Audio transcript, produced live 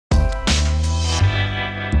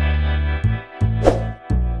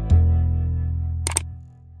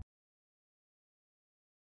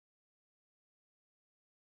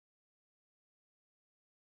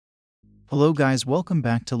Hello guys, welcome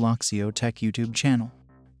back to Luxio Tech YouTube channel.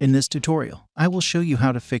 In this tutorial, I will show you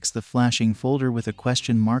how to fix the flashing folder with a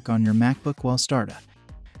question mark on your MacBook while startup.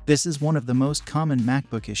 This is one of the most common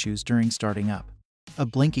MacBook issues during starting up. A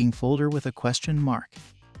blinking folder with a question mark.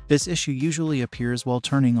 This issue usually appears while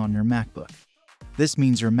turning on your MacBook. This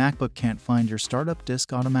means your MacBook can't find your startup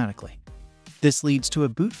disk automatically. This leads to a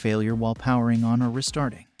boot failure while powering on or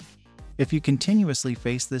restarting. If you continuously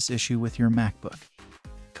face this issue with your MacBook,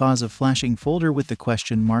 cause of flashing folder with the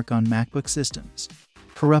question mark on MacBook systems,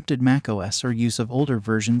 corrupted macOS or use of older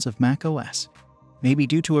versions of macOS, maybe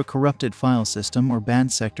due to a corrupted file system or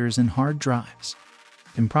bad sectors in hard drives,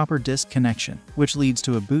 improper disk connection, which leads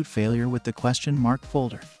to a boot failure with the question mark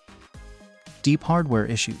folder, deep hardware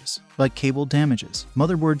issues, like cable damages,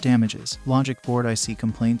 motherboard damages, logic board IC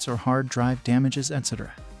complaints, or hard drive damages,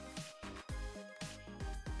 etc.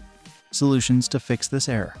 Solutions to fix this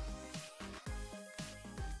error.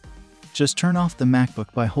 Just turn off the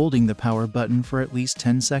MacBook by holding the power button for at least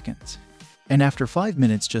 10 seconds. And after 5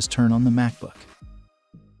 minutes, just turn on the MacBook.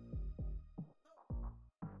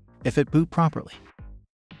 If it boot properly,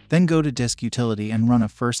 then go to Disk Utility and run a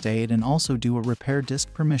first aid and also do a repair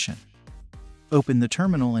disk permission. Open the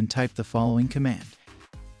terminal and type the following command: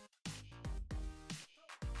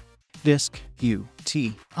 diskutil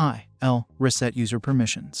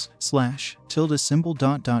resetUserPermissions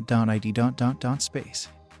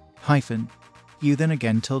 /#id ... -u then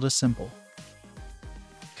again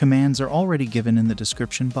 ~. Commands are already given in the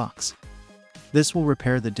description box. This will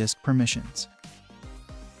repair the disk permissions.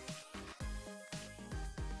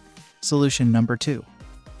 Solution number 2.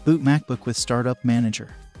 Boot MacBook with Startup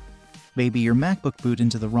Manager. Maybe your MacBook boot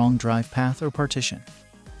into the wrong drive path or partition.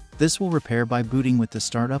 This will repair by booting with the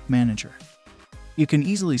Startup Manager. You can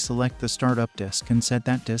easily select the startup disk and set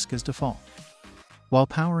that disk as default. While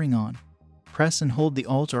powering on, press and hold the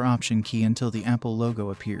Alt or Option key until the Apple logo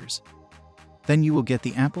appears. Then you will get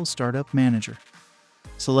the Apple Startup Manager.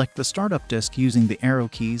 Select the startup disk using the arrow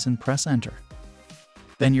keys and press Enter.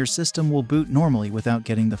 Then your system will boot normally without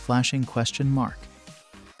getting the flashing question mark.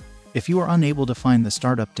 If you are unable to find the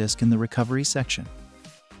startup disk in the recovery section,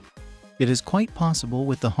 it is quite possible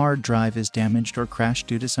with the hard drive is damaged or crashed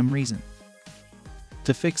due to some reason.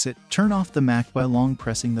 To fix it, turn off the Mac by long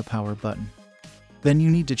pressing the power button. Then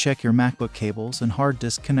you need to check your MacBook cables and hard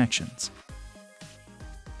disk connections.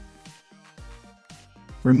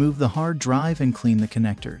 Remove the hard drive and clean the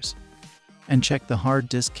connectors. And check the hard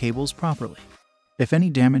disk cables properly. If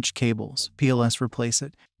any damaged cables, PLS, replace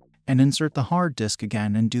it, and insert the hard disk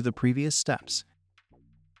again and do the previous steps.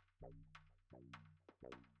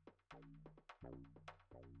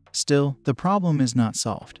 Still, the problem is not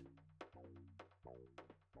solved.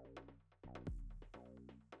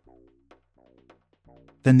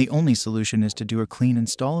 Then the only solution is to do a clean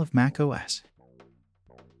install of macOS.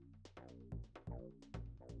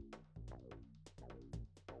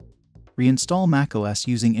 Reinstall macOS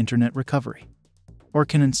using Internet Recovery, or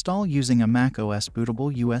can install using a macOS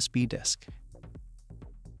bootable USB disk.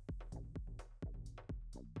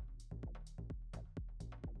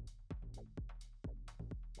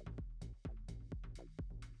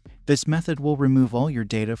 This method will remove all your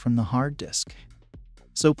data from the hard disk.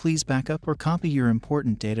 So please back up or copy your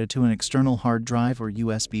important data to an external hard drive or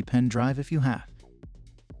USB pen drive if you have.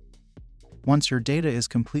 Once your data is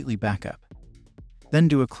completely back up, then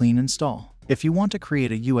do a clean install. If you want to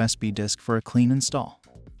create a USB disk for a clean install,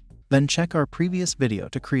 then check our previous video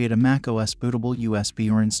to create a macOS bootable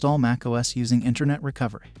USB or install macOS using Internet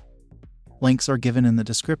Recovery. Links are given in the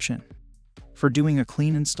description. For doing a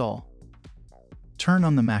clean install, turn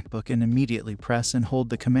on the MacBook and immediately press and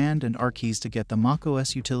hold the Command and R keys to get the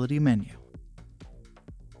macOS utility menu.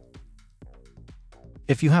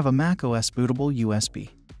 If you have a macOS bootable USB,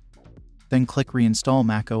 then click Reinstall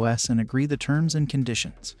macOS and agree the terms and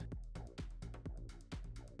conditions.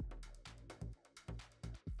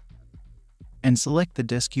 And select the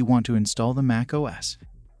disk you want to install the macOS.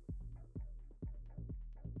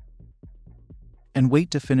 And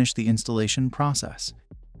wait to finish the installation process.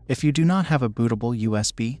 If you do not have a bootable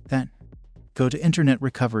USB, then go to Internet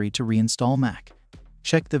Recovery to reinstall Mac.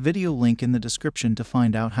 Check the video link in the description to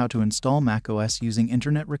find out how to install macOS using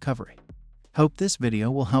Internet Recovery. Hope this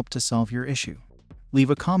video will help to solve your issue. Leave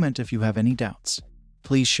a comment if you have any doubts.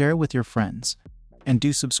 Please share with your friends. And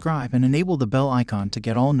do subscribe and enable the bell icon to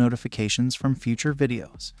get all notifications from future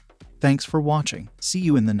videos. Thanks for watching. See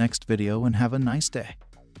you in the next video and have a nice day.